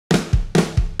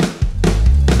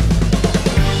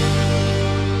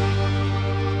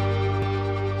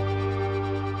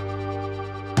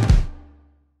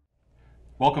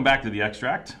Welcome back to The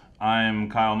Extract. I'm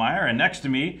Kyle Meyer, and next to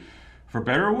me, for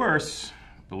better or worse,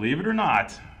 believe it or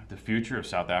not, the future of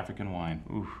South African wine.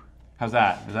 Ooh. How's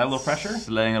that? Is that a little pressure? It's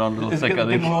laying it on a little thick, I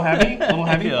think. A little heavy? A little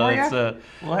heavy for you? It's, a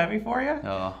little heavy for you?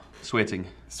 Oh, sweating.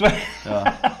 Sweat. You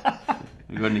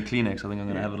got any Kleenex? I think I'm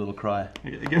going to have a little cry.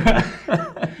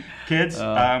 Kids,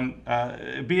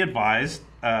 be advised,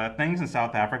 things in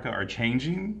South Africa are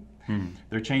changing.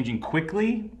 They're changing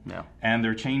quickly, and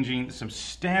they're changing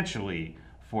substantially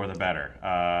for the better.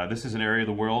 This is an area of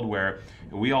the world where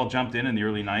we all jumped in the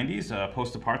early 90s,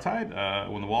 post-apartheid,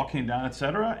 when the wall came down,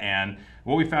 etc. And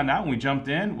what we found out when we jumped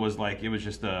in was like it was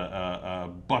just a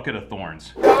bucket of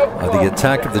thorns. The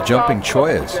attack of the jumping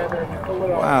choias.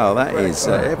 Wow, that is,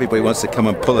 everybody wants to come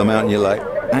and pull them out, and you're like,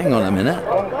 hang on a minute,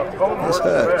 this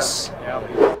hurts.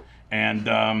 And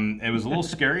it was a little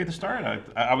scary at the start.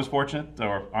 I was fortunate,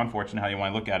 or unfortunate, how you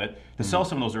want to look at it, to sell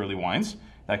some of those early wines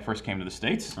that first came to the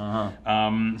States.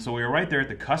 So we were right there at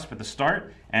the cusp at the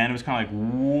start, and it was kind of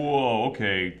like, whoa,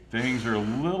 okay, things are a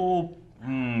little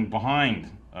behind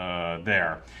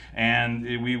there. And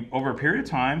we, over a period of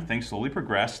time, things slowly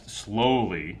progressed,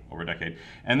 slowly, over a decade.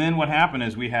 And then what happened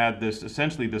is we had this,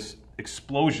 essentially this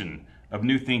explosion of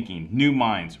new thinking, new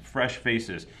minds, fresh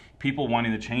faces, people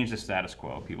wanting to change the status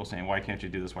quo, people saying, why can't you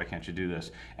do this, why can't you do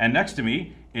this? And next to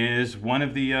me is one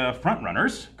of the front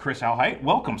runners, Chris Alheit.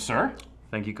 Welcome, sir.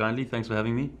 Thank you kindly. Thanks for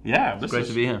having me. Yeah, it's great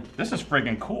to be here. This is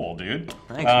friggin' cool, dude.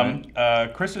 Thanks, man.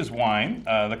 Chris's wine,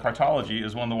 the Cartology,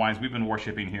 is one of the wines we've been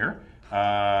worshipping here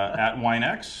at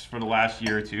WineX for the last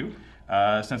year or two,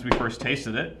 since we first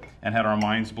tasted it and had our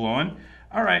minds blown.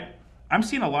 All right, I'm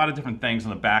seeing a lot of different things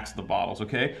on the backs of the bottles,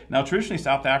 okay? Now, traditionally,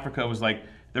 South Africa was like,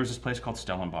 there was this place called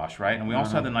Stellenbosch, right? And we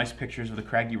also had the nice pictures of the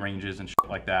craggy ranges and shit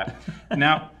like that.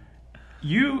 Now,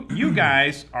 you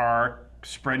guys are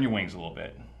spreading your wings a little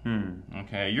bit.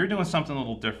 Okay, you're doing something a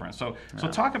little different. So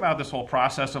talk about this whole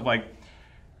process of like,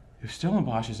 if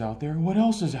Stellenbosch is out there, what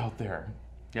else is out there?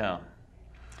 Yeah.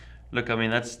 Look, I mean,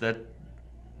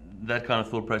 that kind of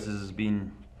thought process has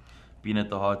been at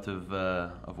the heart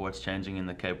of what's changing in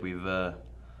the Cape. We've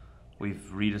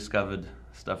rediscovered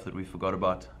stuff that we forgot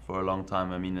about for a long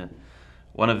time. I mean,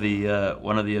 one of the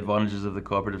advantages of the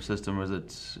cooperative system was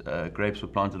that grapes were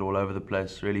planted all over the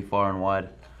place, really far and wide.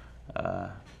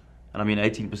 And I mean,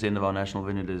 18% of our national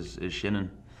vineyard is Chenin,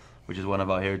 which is one of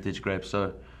our heritage grapes.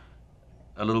 So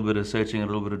a little bit of searching, a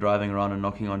little bit of driving around and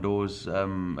knocking on doors. A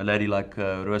lady like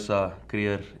Rosa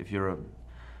Creer, if you're a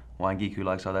wine geek who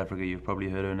likes South Africa, you've probably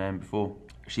heard her name before.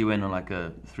 She went on like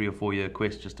a 3 or 4 year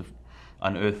quest just to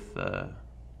unearth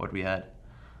what we had.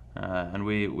 And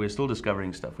we're still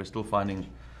discovering stuff. We're still finding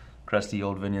crusty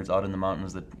old vineyards out in the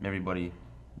mountains that everybody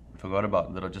forgot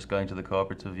about, that are just going to the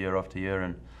cooperative year after year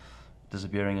and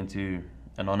disappearing into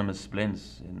anonymous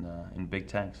blends in big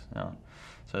tanks. Yeah.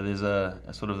 So there's a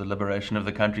sort of the liberation of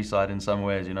the countryside in some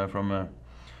ways, you know, from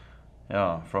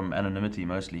anonymity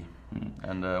mostly,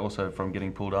 and also from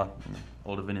getting pulled out.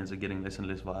 Older vineyards are getting less and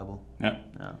less viable. Yeah.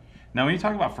 Now, when you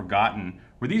talk about forgotten,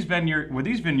 were these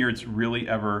vineyards really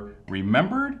ever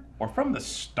remembered, or from the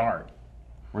start?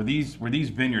 Were these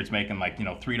vineyards making like, you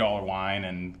know, $3 wine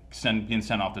and being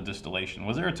sent off to distillation?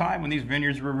 Was there a time when these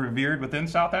vineyards were revered within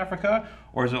South Africa,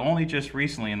 or is it only just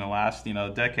recently in the last, you know,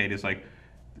 decade? It's like,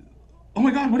 oh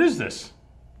my God, what is this?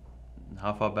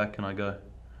 How far back can I go?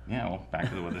 Yeah, well, back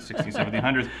to the 1600s,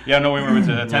 1700s. Yeah, no, we were it's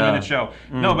a 10-minute show.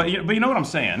 No, but you know what I'm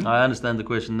saying. I understand the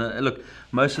question. Look,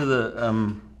 most of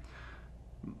the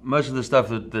stuff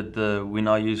that we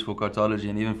now use for cartology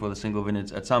and even for the single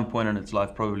vineyards, at some point in its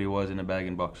life probably was in a bag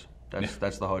and box.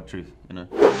 That's the hard truth, you know.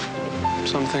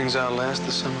 Some things outlast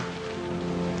the summer.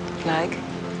 Like?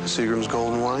 The Seagram's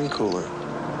Golden Wine Cooler.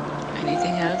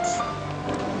 Anything else?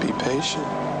 Be patient.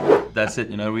 That's it,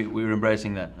 you know, we're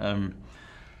embracing that.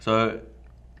 So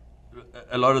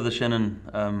a lot of the Chenin,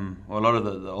 or a lot of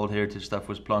the old heritage stuff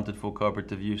was planted for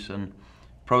cooperative use, and it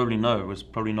was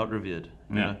probably not revered.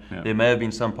 You know? There may have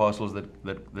been some parcels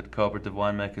that cooperative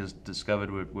winemakers discovered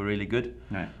were really good.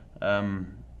 Right.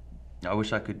 I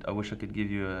wish I could give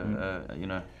you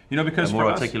because a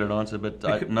more articulate answer,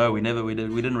 but no, we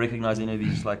didn't recognize any of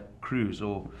these like crus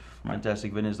or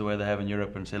fantastic vineyards the way they have in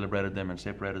Europe and celebrated them and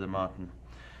separated them out. And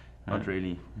not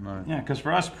really, no. Yeah, because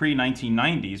for us,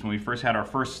 pre-1990s, when we first had our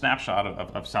first snapshot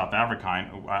of South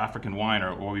African wine,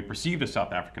 or what we perceived as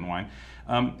South African wine,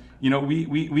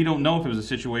 we don't know if it was a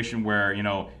situation where, you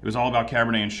know, it was all about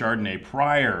Cabernet and Chardonnay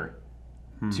prior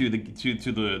to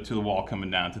the wall coming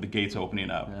down, to the gates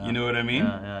opening up. Yeah. You know what I mean?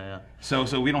 Yeah.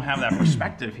 So we don't have that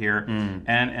perspective here.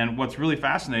 And what's really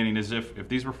fascinating is if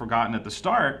these were forgotten at the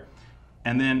start,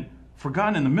 and then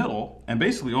forgotten in the middle, and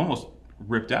basically almost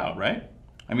ripped out, right?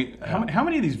 I mean, how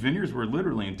many of these vineyards were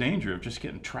literally in danger of just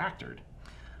getting tractored?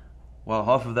 Well,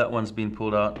 half of that one's been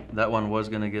pulled out. That one was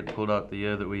going to get pulled out the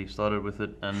year that we started with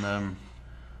it, and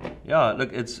yeah,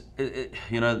 look,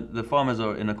 you know, the farmers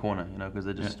are in a corner, you know, because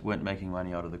they just weren't making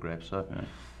money out of the grapes. So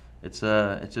it's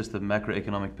just the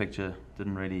macroeconomic picture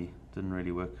didn't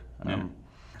really work.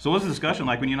 So what's the discussion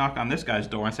like when you knock on this guy's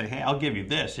door and say, "Hey, I'll give you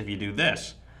this if you do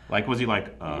this"? Like, was he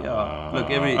like, Yeah, look,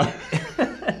 every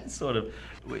sort of,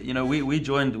 you know, we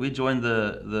joined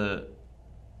the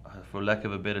for lack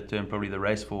of a better term, probably the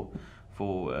race for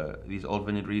these old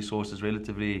vineyard resources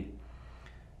relatively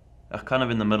kind of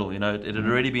in the middle. You know, it had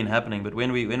already been happening, but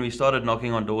when we started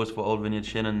knocking on doors for old vineyard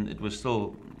Shannon, it was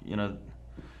still, you know,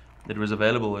 it was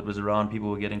available. It was around. People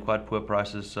were getting quite poor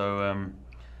prices, so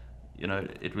you know,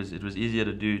 it was easier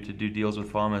to do deals with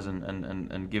farmers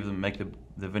and make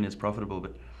the vineyards profitable.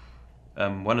 But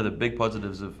one of the big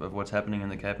positives of what's happening in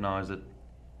the Cape now is that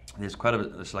there's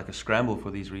it's like a scramble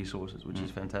for these resources, which is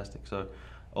fantastic. So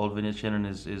old vineyard Shannon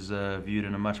is viewed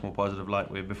in a much more positive light,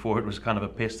 where before it was kind of a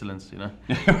pestilence, you know.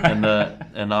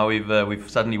 and now we've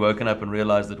suddenly woken up and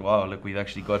realized that, wow, look, we've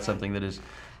actually got something that has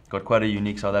got quite a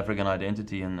unique South African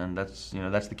identity, and that's, you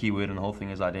know, that's the key word in the whole thing,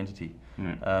 is identity.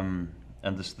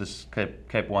 And this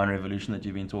Cape wine revolution that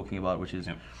you've been talking about, which is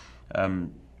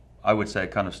I would say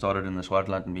it kind of started in the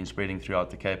Swartland and been spreading throughout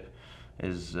the Cape,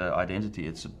 is identity.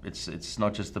 It's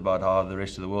not just about how the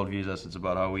rest of the world views us, it's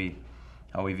about how we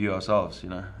view ourselves, you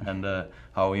know, and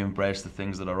how we embrace the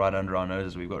things that are right under our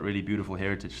noses. We've got really beautiful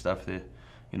heritage stuff there,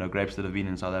 you know, grapes that have been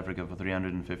in South Africa for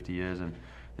 350 years, and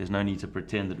there's no need to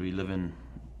pretend that we live in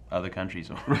other countries.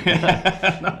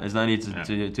 There's no need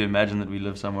to imagine that we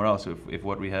live somewhere else if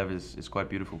what we have is quite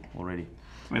beautiful already.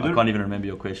 I can't even remember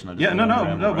your question.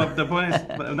 But the point is,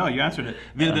 no, you answered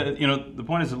it. You know, the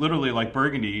point is literally like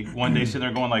Burgundy. One day sitting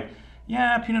there going like,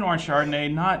 yeah, Pinot Noir and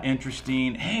Chardonnay, not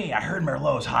interesting. Hey, I heard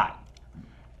Merlot's hot,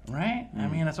 right? I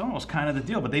mean, that's almost kind of the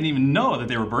deal. But they didn't even know that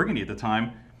they were Burgundy at the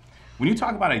time. When you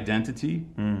talk about identity,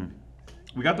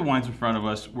 we got the wines in front of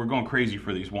us. We're going crazy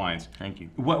for these wines. Thank you.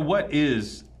 What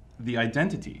is the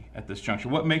identity at this juncture?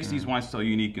 What makes these wines so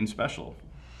unique and special?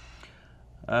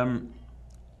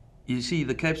 You see,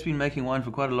 the Cape's been making wine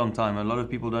for quite a long time. A lot of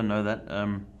people don't know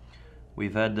that.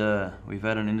 We've had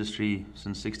an industry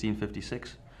since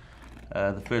 1656.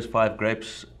 The first 5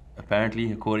 grapes,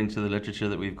 apparently, according to the literature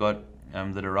that we've got,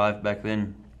 that arrived back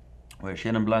then, were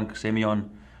Chenin Blanc, Semillon,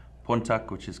 Pontac,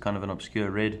 which is kind of an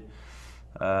obscure red,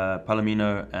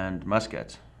 Palomino, and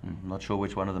Muscat. I'm not sure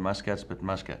which one of the Muscats, but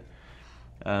Muscat.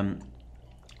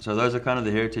 So those are kind of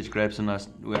the heritage grapes. And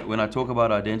when I talk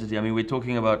about identity, I mean, we're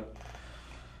talking about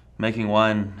making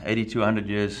wine 80 to 100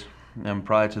 years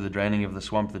prior to the draining of the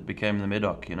swamp that became the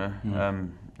Medoc, you know,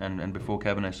 and before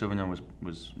Cabernet Sauvignon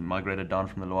was migrated down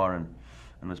from the Loire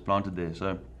and was planted there.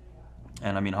 So,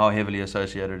 and I mean, how heavily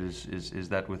associated is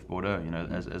that with Bordeaux, you know,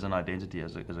 as an identity,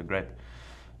 as a grape.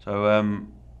 So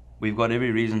we've got every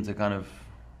reason to kind of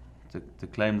to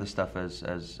claim this stuff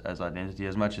as identity,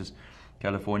 as much as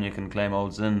California can claim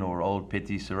Old Zin or Old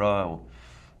Petit Syrah, or,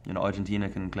 you know, Argentina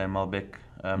can claim Malbec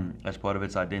as part of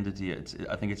its identity.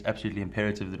 I think it's absolutely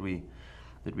imperative that we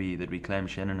claim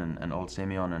Chenin and Old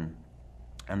Semillon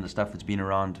and the stuff that's been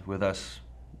around with us,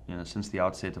 you know, since the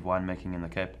outset of winemaking in the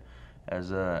Cape,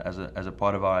 as a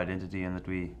part of our identity, and that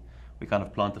we kind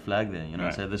of plant the flag there, you know,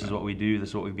 and say this is what we do, this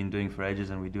is what we've been doing for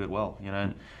ages, and we do it well, you know.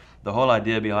 And the whole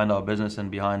idea behind our business and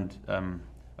behind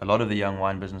a lot of the young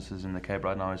wine businesses in the Cape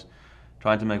right now is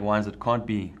trying to make wines that can't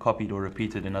be copied or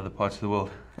repeated in other parts of the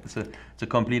world. It's a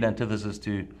complete antithesis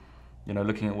to, you know,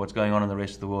 looking at what's going on in the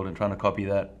rest of the world and trying to copy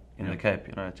that in the Cape.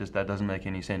 You know, it just, that doesn't make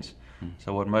any sense.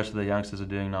 So what most of the youngsters are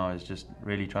doing now is just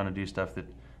really trying to do stuff that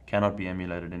cannot be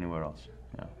emulated anywhere else.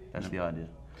 Yeah, that's the idea.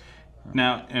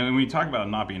 Now, and when you talk about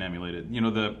not being emulated, you know,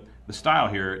 the style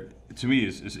here to me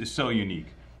is so unique.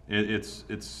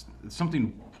 It's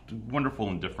something wonderful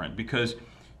and different, because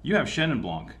you have Chenin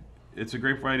Blanc. It's a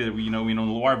grape variety that we know in the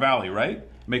Loire Valley, right?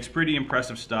 Makes pretty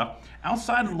impressive stuff.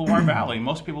 Outside of the Loire Valley,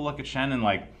 most people look at Chenin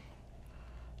like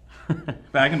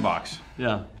bag and box.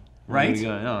 Yeah. Right? There you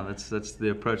go. Yeah, that's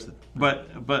the approach. But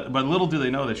little do they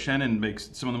know that Chenin makes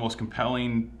some of the most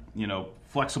compelling, you know,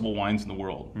 flexible wines in the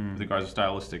world with regards to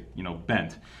stylistic, you know,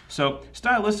 bent. So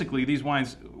stylistically, these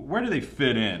wines, where do they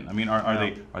fit in? I mean, are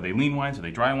they lean wines? Are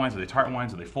they dry wines? Are they tart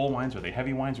wines? Are they full wines? Are they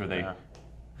heavy wines? Are they? Yeah.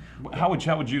 How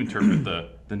would you interpret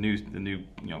the new you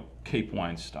know, Cape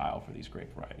wine style for these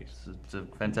grape varieties? It's a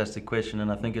fantastic question,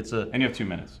 and I think it's a. And you have 2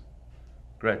 minutes.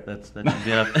 Great, that's enough.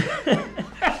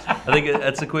 I think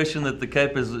that's a question that the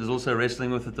Cape is also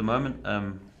wrestling with at the moment.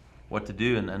 What to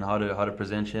do and how to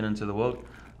present Chenin to the world.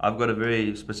 I've got a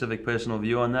very specific personal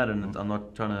view on that, and I'm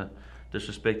not trying to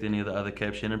disrespect any of the other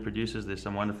Cape Chenin producers. There's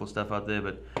some wonderful stuff out there,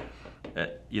 but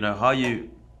how you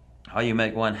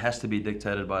make wine has to be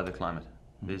dictated by the climate.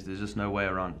 There's just no way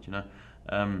around it,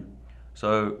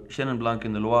 So Chenin Blanc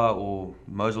in the Loire or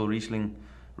Mosel Riesling,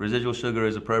 residual sugar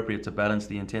is appropriate to balance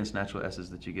the intense natural acids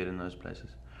that you get in those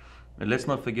places. And let's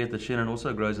not forget that Chenin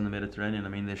also grows in the Mediterranean. I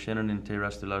mean, there's Chenin in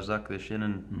Terras de Larzac, there's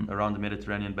Chenin around the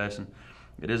Mediterranean basin.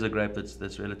 It is a grape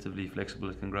that's relatively flexible.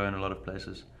 It can grow in a lot of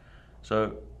places.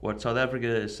 So what South Africa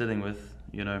is sitting with,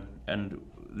 and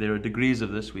there are degrees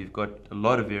of this. We've got a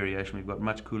lot of variation. We've got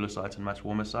much cooler sites and much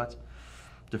warmer sites,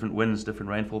 different winds, different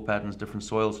rainfall patterns, different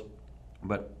soils.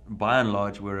 But by and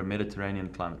large, we're a Mediterranean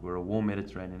climate. We're a warm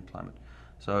Mediterranean climate.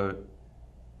 So,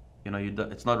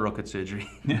 it's not rocket surgery.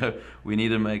 We need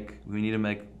to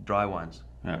make dry wines.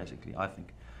 Basically, I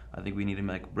think we need to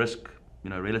make brisk,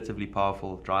 relatively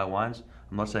powerful dry wines.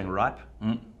 I'm not saying ripe.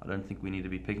 I don't think we need to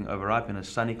be picking overripe in a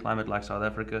sunny climate like South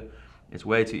Africa. It's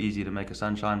way too easy to make a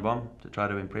sunshine bomb to try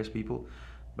to impress people.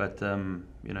 But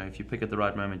if you pick at the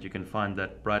right moment, you can find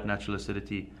that bright natural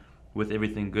acidity with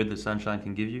everything good that sunshine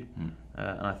can give you.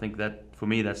 And I think that, for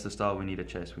me, that's the style we need to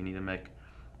chase. We need to make,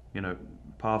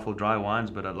 powerful dry wines,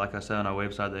 but like I say on our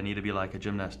website, they need to be like a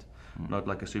gymnast, not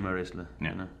like a sumo wrestler. They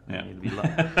need to be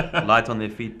light on their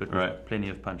feet, but with plenty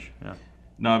of punch.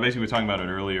 No, basically we were talking about it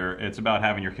earlier. It's about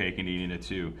having your cake and eating it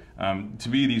too. To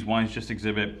me, these wines just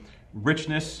exhibit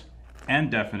richness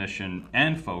and definition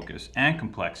and focus and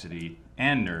complexity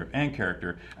and nerve and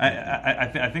character.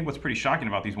 I think what's pretty shocking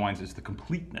about these wines is the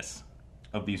completeness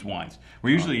of these wines.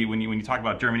 Where usually when you talk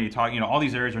about Germany, you talk, all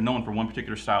these areas are known for one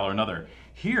particular style or another.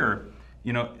 Here,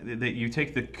 that you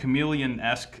take the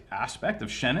chameleon-esque aspect of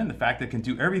Chenin, the fact that it can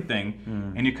do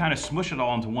everything, and you kind of smush it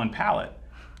all into one palette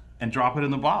and drop it in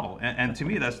the bottle. And to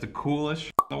me, that's the coolest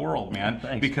in the world,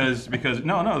 man. Because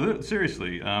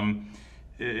seriously,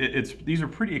 these are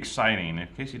pretty exciting. In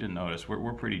case you didn't notice,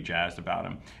 we're pretty jazzed about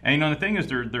them. And the thing is,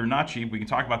 they're not cheap. We can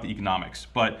talk about the economics,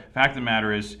 but fact of the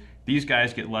matter is, these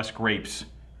guys get less grapes.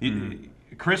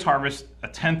 Chris harvests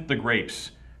 1/10 the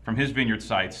grapes from his vineyard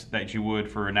sites that you would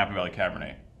for a Napa Valley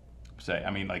Cabernet.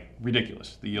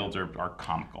 Ridiculous. The yields are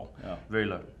comical. Very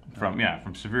low.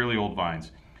 From severely old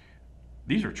vines.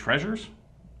 These are treasures.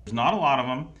 There's not a lot of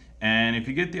them, and if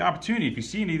you get the opportunity, if you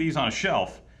see any of these on a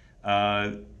shelf,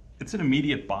 it's an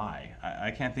immediate buy. I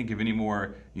can't think of any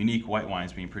more unique white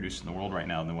wines being produced in the world right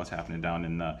now than what's happening down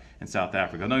in South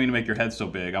Africa. I don't mean to make your head so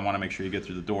big. I want to make sure you get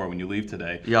through the door when you leave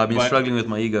today. Yeah, I've been struggling with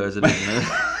my ego as it is.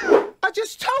 I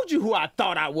just told you who I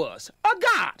thought I was. A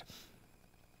god.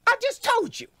 I just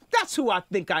told you. That's who I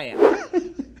think I am.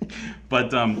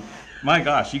 But my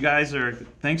gosh, you guys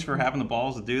thanks for having the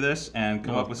balls to do this and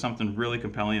come up with something really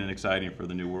compelling and exciting for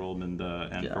the new world and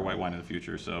for white wine in the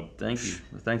future. So thank you.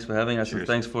 Thanks for having us. Cheers. And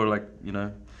thanks for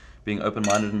being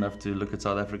open-minded enough to look at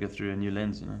South Africa through a new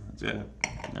lens. That's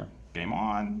cool. Game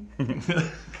on.